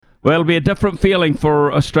Well, it'll be a different feeling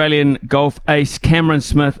for Australian golf ace Cameron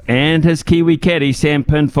Smith and his Kiwi caddy Sam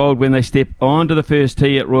Pinfold when they step onto the first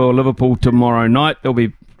tee at Royal Liverpool tomorrow night. They'll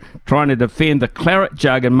be trying to defend the claret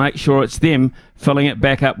jug and make sure it's them filling it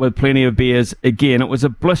back up with plenty of beers again. It was a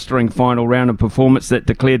blistering final round of performance that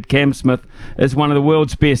declared Cam Smith as one of the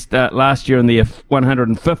world's best last year in the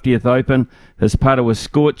 150th Open. His putter was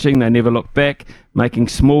scorching. They never looked back, making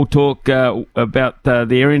small talk about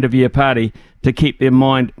their end-of-year party to keep their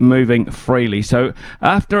mind moving freely. So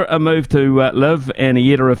after a move to live and a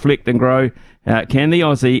year to reflect and grow, can the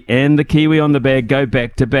Aussie and the Kiwi on the bag go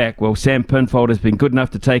back to back? Well, Sam Pinfold has been good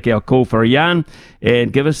enough to take our call for a yarn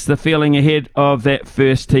and give us the feeling ahead of that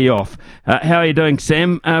first tee off. How are you doing,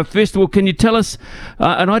 Sam? First of all, can you tell us,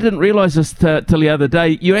 and I didn't realise this till the other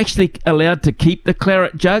day, you're actually allowed to keep the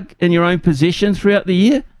claret jug in your own possession throughout the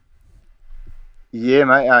year? Yeah,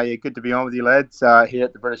 mate. Yeah, good to be on with you lads here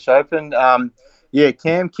at the British Open.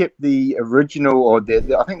 Cam kept the original, or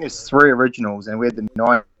I think there's 3 originals, and we had the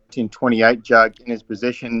 1928 jug in his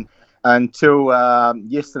possession until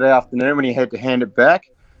yesterday afternoon when he had to hand it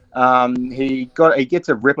back. He gets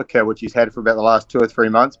a replica which he's had for about the last 2 or 3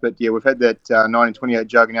 months. But yeah, we've had that 1928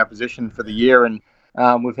 jug in our possession for the year, and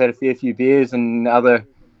we've had a fair few beers and other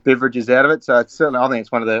beverages out of it. So it's certainly, I think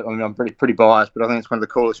it's one of the. I mean, I'm pretty biased, but I think it's one of the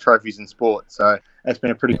coolest trophies in sport. So that's been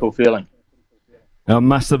a pretty cool feeling. Oh,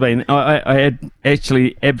 must have been. I had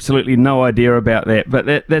actually absolutely no idea about that, but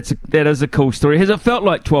that is a cool story. Has it felt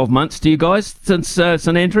like 12 months to you guys since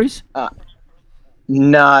St Andrews?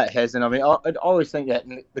 No, it hasn't. I mean, I always think that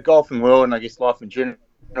in the golfing world, and I guess life in general,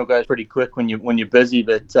 goes pretty quick when you're busy.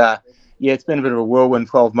 But yeah, it's been a bit of a whirlwind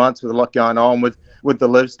 12 months with a lot going on with the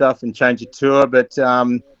live stuff and change of tour. But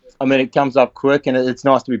I mean, it comes up quick, and it's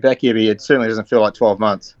nice to be back here. But it certainly doesn't feel like 12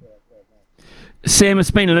 months. Sam, it's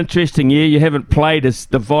been an interesting year. You haven't played as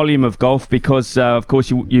the volume of golf because, of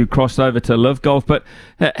course, you crossed over to live golf. But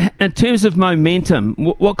in terms of momentum,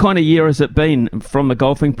 what kind of year has it been from the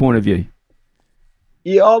golfing point of view?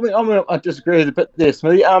 Yeah, I disagree with a bit there,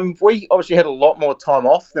 Smithy. We obviously had a lot more time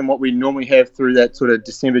off than what we normally have through that sort of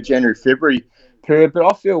December, January, February period.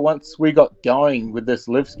 But I feel once we got going with this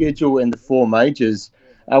live schedule and the 4 majors,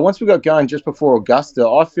 once we got going just before Augusta,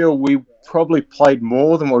 I feel we probably played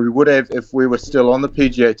more than what we would have if we were still on the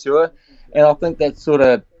PGA Tour. And I think that's sort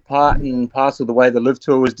of part and parcel of the way the live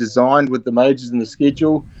tour was designed with the majors and the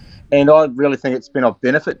schedule. And I really think it's been of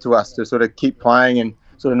benefit to us to sort of keep playing and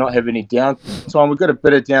sort of not have any downtime. We've got a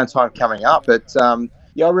bit of downtime coming up, but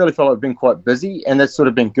I really feel like we've been quite busy, and that's sort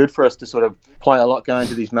of been good for us to sort of play a lot going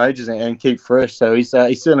to these majors and keep fresh. So he's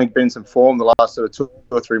certainly been in some form the last sort of 2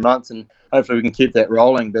 or 3 months, and hopefully we can keep that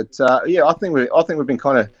rolling. But I think we've been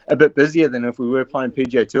kind of a bit busier than if we were playing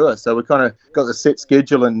PGA Tour. So we kind of got the set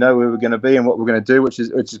schedule and know where we're going to be and what we're going to do, which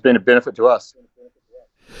has been a benefit to us.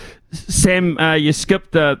 Sam, you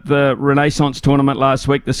skipped the Renaissance tournament last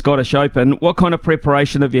week, the Scottish Open. What kind of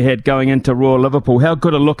preparation have you had going into Royal Liverpool? How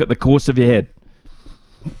good a look at the course have you had?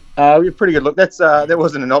 We had a pretty good look. That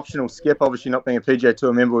wasn't an optional skip. Obviously, not being a PGA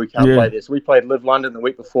Tour member, we can't play this. We played Live London the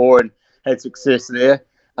week before and had success there.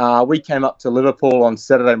 We came up to Liverpool on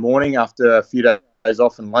Saturday morning after a few days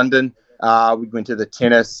off in London. We went to the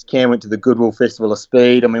tennis. Cam went to the Goodwill Festival of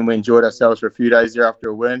Speed. I mean, we enjoyed ourselves for a few days there after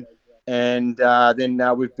a win. And then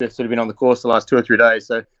we've sort of been on the course the last 2 or 3 days.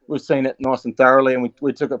 So we've seen it nice and thoroughly, and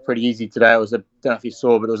we took it pretty easy today. Don't know if you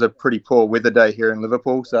saw, but it was a pretty poor weather day here in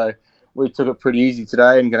Liverpool. So we took it pretty easy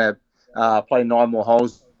today and going to play 9 more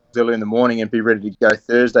holes early in the morning and be ready to go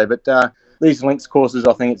Thursday. But these links courses,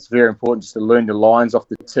 I think it's very important just to learn the lines off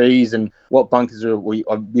the tees and what bunkers you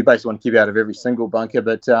basically want to keep out of every single bunker,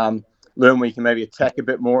 but learn where you can maybe attack a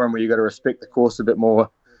bit more and where you've got to respect the course a bit more,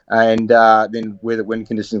 and then where the wind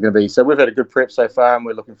conditions are going to be. So we've had a good prep so far, and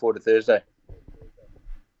we're looking forward to Thursday.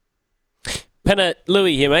 Pinner,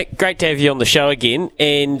 Louis here, mate. Great to have you on the show again.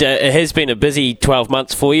 And it has been a busy 12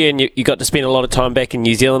 months for you, and you got to spend a lot of time back in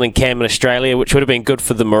New Zealand and Cam in Australia, which would have been good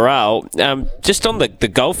for the morale. Just on the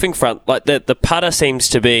golfing front, like the putter seems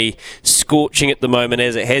to be scorching at the moment,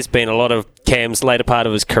 as it has been a lot of Cam's later part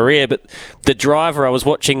of his career, but the driver, I was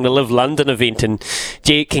watching the Live London event, and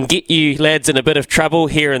it can get you lads in a bit of trouble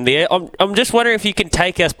here and there. I'm just wondering if you can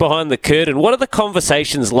take us behind the curtain. What are the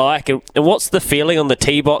conversations like, and what's the feeling on the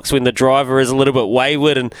tee box when the driver is a little bit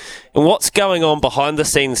wayward, and what's going on behind the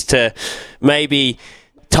scenes to maybe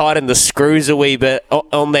tighten the screws a wee bit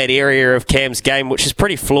on that area of Cam's game, which is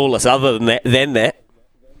pretty flawless other than that?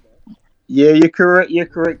 Yeah, you're correct.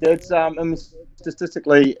 It's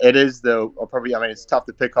statistically, it is it's tough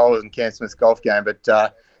to pick holes in Cam Smith's golf game, but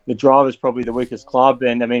the driver's probably the weakest club,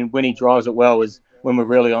 and I mean, when he drives it well is when we're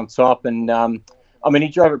really on top. And I mean, he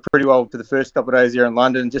drove it pretty well for the first couple of days here in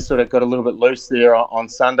London, just sort of got a little bit loose there on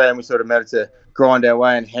Sunday, and we sort of managed to grind our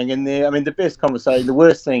way and hang in there. I mean, the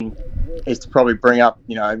worst thing is to probably bring up,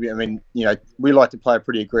 we like to play a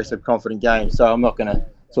pretty aggressive, confident game, so I'm not going to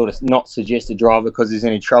sort of not suggest a driver because there's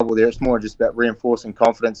any trouble there. It's more just about reinforcing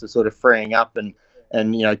confidence and sort of freeing up and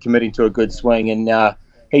committing to a good swing, and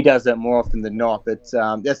he does that more often than not. But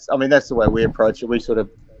that's the way we approach it. We sort of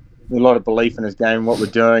a lot of belief in his game and what we're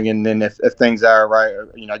doing, and then if things are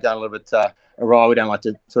going a little bit awry, we don't like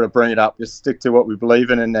to sort of bring it up. Just stick to what we believe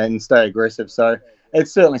in and stay aggressive. So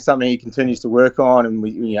it's certainly something he continues to work on, and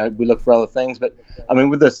we look for other things. But I mean,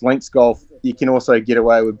 with this links golf, you can also get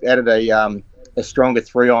away. We've added a stronger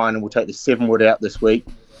 3-iron, and we'll take the 7-wood out this week.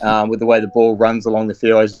 With the way the ball runs along the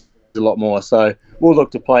fairways a lot more, so we'll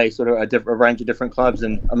look to play sort of a range of different clubs.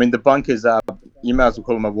 And I mean, the bunkers are, you may as well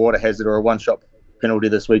call them a water hazard or a one-shot penalty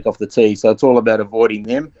this week off the tee. So it's all about avoiding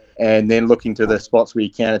them and then looking to the spots where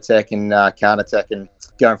you can attack and can't attack and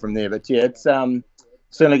going from there. But yeah, it's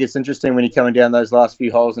certainly gets interesting when you're coming down those last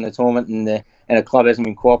few holes in a tournament and a club hasn't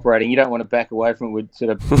been cooperating. You don't want to back away from it. We'd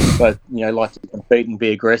sort of both like to compete and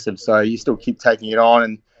be aggressive. So you still keep taking it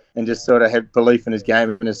on and just sort of have belief in his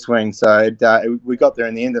game and his swing. So we got there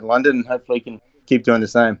in the end in London, and hopefully he can keep doing the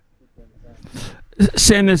same.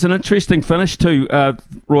 Sam, there's an interesting finish to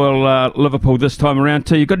Royal Liverpool this time around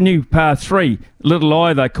too. You've got a new par 3, Little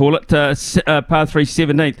I they call it, par 3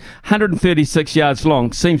 17th, 136 yards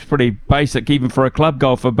long. Seems pretty basic even for a club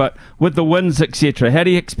golfer, but with the winds, etc., how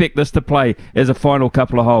do you expect this to play as a final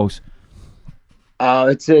couple of holes?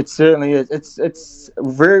 It certainly is. It's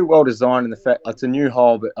very well designed in the fact it's a new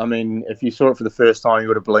hole, but I mean, if you saw it for the first time, you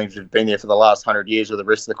would have believed it'd been there for the last 100 years or the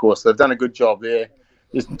rest of the course. So they've done a good job there.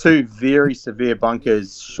 There's 2 very severe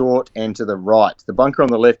bunkers, short and to the right. The bunker on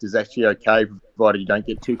the left is actually okay, provided you don't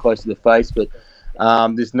get too close to the face, but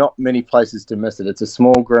there's not many places to miss it. It's a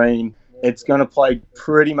small green. It's going to play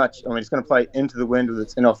pretty much, it's going to play into the wind, whether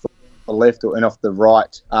it's in off the left or in off the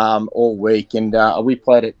right all week. And we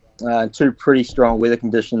played it 2 pretty strong weather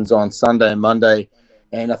conditions on Sunday and Monday.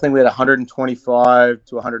 And I think we had 125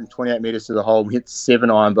 to 128 metres to the hole. We hit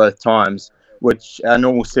 7-iron both times, which our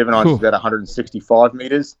normal 7-iron is about 165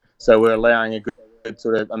 metres. So we're allowing a good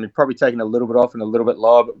sort of, probably taking a little bit off and a little bit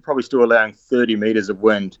lower, but probably still allowing 30 metres of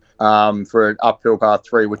wind for an uphill par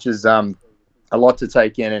 3, which is a lot to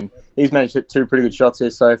take in. And he's managed to hit 2 pretty good shots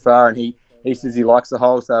here so far, and he says he likes the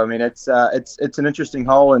hole. So, it's an interesting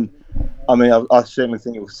hole, and I certainly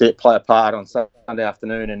think it will play a part on Sunday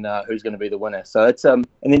afternoon and who's going to be the winner. So it's and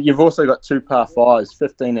then you've also got 2 par 5s,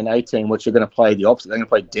 15 and 18, which are going to play the opposite. They're going to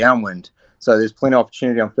play downwind. So there's plenty of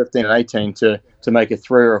opportunity on 15 and 18 to make a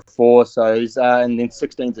 3 or a 4. So and then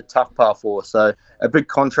 16's a tough par 4. So a big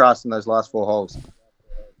contrast in those last 4 holes.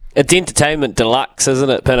 It's entertainment deluxe, isn't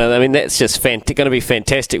it, Pinner? That's just going to be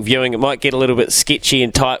fantastic viewing. It might get a little bit sketchy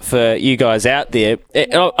and tight for you guys out there.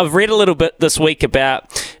 I've read a little bit this week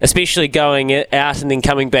about, especially going out and then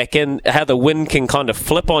coming back in, how the wind can kind of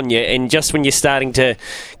flip on you, and just when you're starting to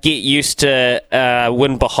get used to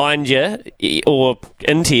wind behind you or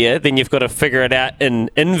into you, then you've got to figure it out in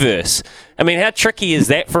inverse. How tricky is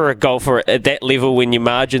that for a golfer at that level when your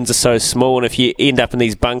margins are so small, and if you end up in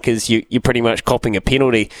these bunkers, you're pretty much copping a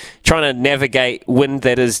penalty? Trying to navigate wind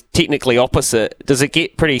that is technically opposite, does it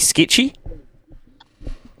get pretty sketchy?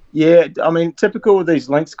 Yeah, typical of these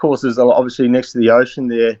links courses are obviously next to the ocean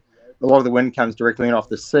there. A lot of the wind comes directly in off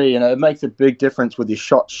the sea, and it makes a big difference with your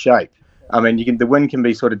shot shape. The wind can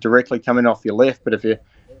be sort of directly coming off your left, but if you're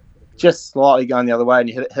just slightly going the other way and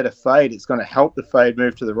you hit a fade, it's going to help the fade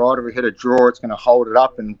move to the right. If you hit a draw, it's going to hold it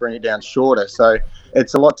up and bring it down shorter. So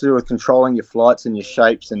it's a lot to do with controlling your flights and your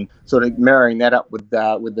shapes and sort of marrying that up with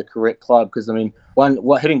the correct club. Because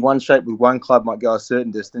hitting one shape with one club might go a certain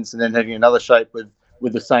distance, and then hitting another shape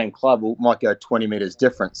with the same club might go 20 meters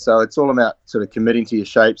different. So it's all about sort of committing to your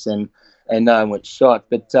shapes and knowing which shot.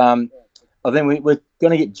 But I think we're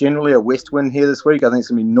going to get generally a west wind here this week. I think it's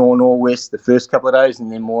going to be northwest the first couple of days,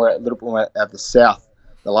 and then a little bit more out the south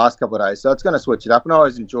the last couple of days. So it's going to switch it up, and I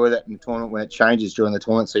always enjoy that in the tournament when it changes during the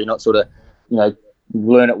tournament. So you're not sort of,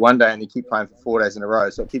 learn it one day and you keep playing for 4 days in a row.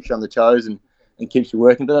 So it keeps you on the toes and keeps you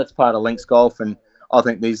working. But that's part of links golf, and I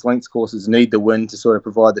think these links courses need the wind to sort of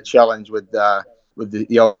provide the challenge with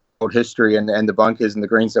the old history and the bunkers and the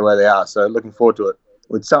greens the way they are. So looking forward to it.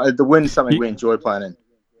 The wind's something we enjoy playing in.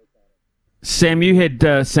 Sam, you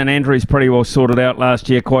had St Andrews pretty well sorted out last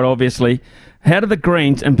year, quite obviously. How do the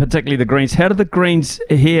greens, and particularly the greens, how do the greens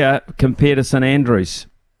here compare to St Andrews?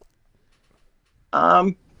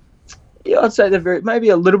 Yeah, I'd say they're maybe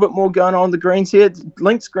a little bit more going on the greens here.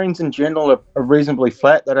 Links greens in general are reasonably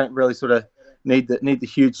flat. They don't really sort of need the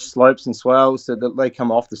huge slopes and swales so that they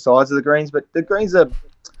come off the sides of the greens. But the greens are,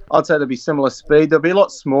 I'd say, they'll be similar speed. They'll be a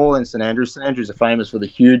lot smaller than St Andrews. St Andrews are famous for the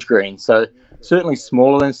huge greens, so certainly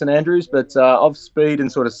smaller than St Andrews, but of speed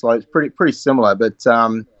and sort of slopes, pretty similar. But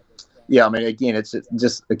yeah, I mean, again, it's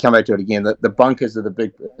just to come back to it again. The bunkers are the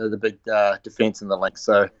big defence in the links,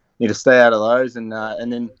 so you need to stay out of those, and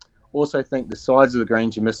then also think the sides of the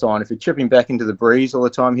greens you miss on. If you're chipping back into the breeze all the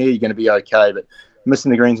time here, you're going to be okay, but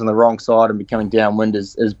missing the greens on the wrong side and becoming downwind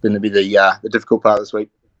is going to be the difficult part this week.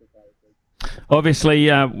 Obviously,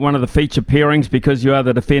 one of the feature pairings because you are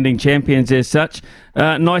the defending champions as such.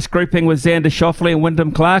 Nice grouping with Xander Schauffele and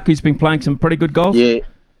Wyndham Clark, who's been playing some pretty good golf.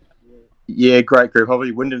 Yeah, great group.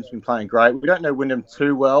 Obviously, Wyndham's been playing great. We don't know Wyndham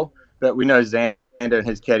too well, but we know Xander and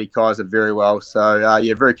his caddy Kaiser very well. So,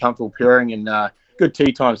 yeah, very comfortable pairing and good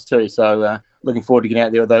tee times too. So, looking forward to getting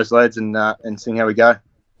out there with those lads and seeing how we go.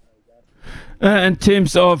 In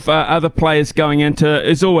terms of other players going into,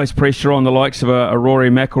 there's always pressure on the likes of a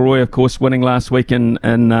Rory McIlroy, of course, winning last week in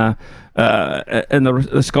the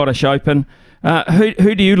Scottish Open.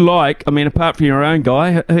 Who do you like? I mean, apart from your own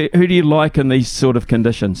guy, who do you like in these sort of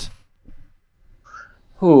conditions?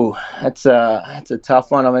 Ooh, that's a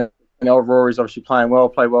tough one. I mean, Rory's obviously played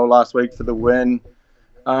well last week for the win.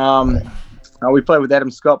 We played with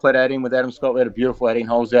Adam Scott, played 18 with Adam Scott. We had a beautiful 18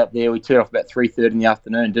 holes out there. We teed off about 3:30 in the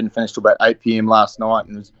afternoon, didn't finish till about 8 p.m. last night,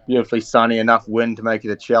 and it was beautifully sunny, enough wind to make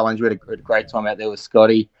it a challenge. We had a great time out there with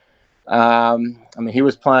Scotty. I mean, he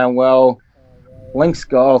was playing well. Links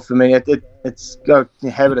golf, I mean, it's got a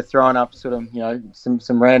habit of throwing up sort of,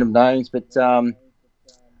 some random names, but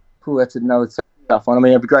that's another tough one. I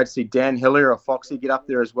mean, it'd be great to see Dan Hillier or Foxy get up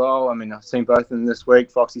there as well. I mean, I've seen both of them this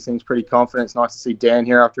week. Foxy seems pretty confident. It's nice to see Dan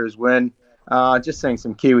here after his win. Just seeing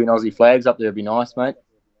some Kiwi and Aussie flags up there would be nice, mate.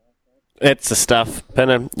 That's the stuff,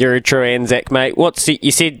 Pinner. You're a true Anzac, mate.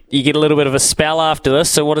 You said you get a little bit of a spell after this,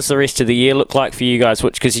 so what does the rest of the year look like for you guys?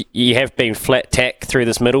 Because you have been flat tack through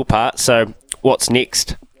this middle part, so what's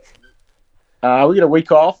next? We get a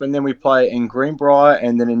week off, and then we play in Greenbrier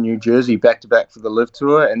and then in New Jersey back-to-back for the Live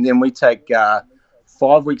Tour, and then we take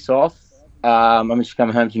 5 weeks off. I'm just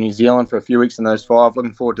coming home to New Zealand for a few weeks in those 5.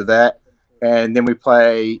 Looking forward to that. And then we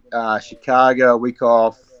play Chicago, a week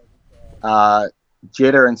off,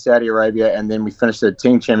 Jeddah in Saudi Arabia, and then we finish the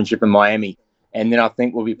team championship in Miami. And then I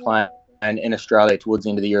think we'll be playing in Australia towards the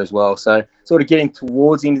end of the year as well. So sort of getting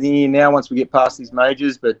towards the end of the year now once we get past these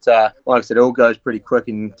majors. But like I said, it all goes pretty quick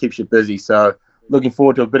and keeps you busy. So looking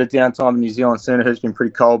forward to a bit of downtime in New Zealand soon. It's been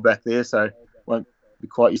pretty cold back there, so won't be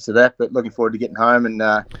quite used to that. But looking forward to getting home and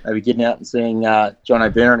maybe getting out and seeing John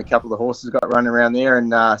O'Byrne and a couple of the horses got running around there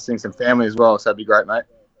and seeing some family as well. So it'd be great, mate.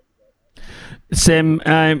 Sam,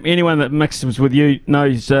 anyone that mixes with you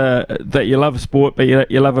knows that you love sport, but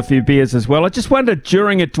you love a few beers as well. I just wondered,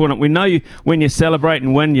 during a tournament, we know when you celebrate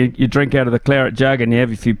and win, you drink out of the claret jug and you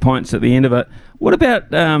have a few pints at the end of it. What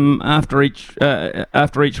about after each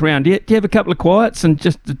round? Do you have a couple of quiets and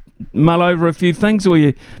just mull over a few things, or are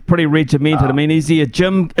you pretty regimented? I mean, is he a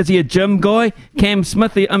gym guy? Cam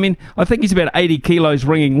Smith? I mean, I think he's about 80 kilos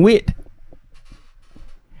wringing wet.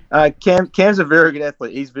 Cam's a very good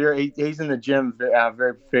athlete. He's in the gym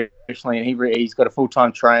very professionally, and he's got a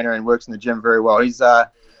full-time trainer and works in the gym very well.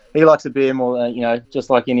 He likes a beer more than, just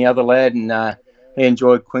like any other lad, and he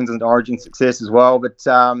enjoyed Queensland Origin success as well. But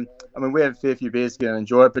I mean, we have a fair few beers to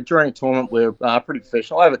enjoy it. But during a tournament, we're pretty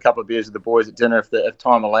professional. I have a couple of beers with the boys at dinner if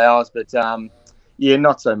time allows, but yeah,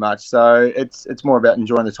 not so much. So it's more about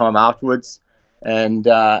enjoying the time afterwards, and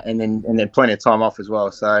then plenty of time off as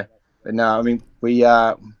well. So, but no, I mean we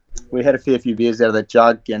had a fair few beers out of that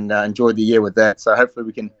jug and enjoyed the year with that. So hopefully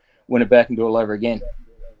we can win it back and do it all over again.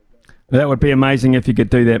 That would be amazing if you could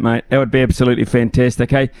do that, mate. That would be absolutely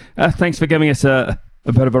fantastic. Hey, thanks for giving us a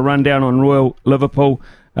bit of a rundown on Royal Liverpool.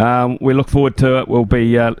 We look forward to it. We'll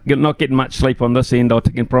be not getting much sleep on this end, I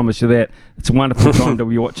can promise you that. It's a wonderful time to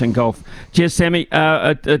be watching golf. Cheers, Sammy.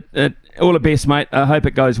 All the best, mate. I hope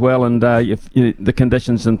it goes well and the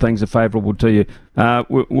conditions and things are favourable to you.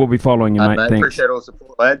 We'll be following you, mate. Thanks. Appreciate all the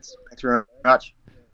support, lads. Thanks very much.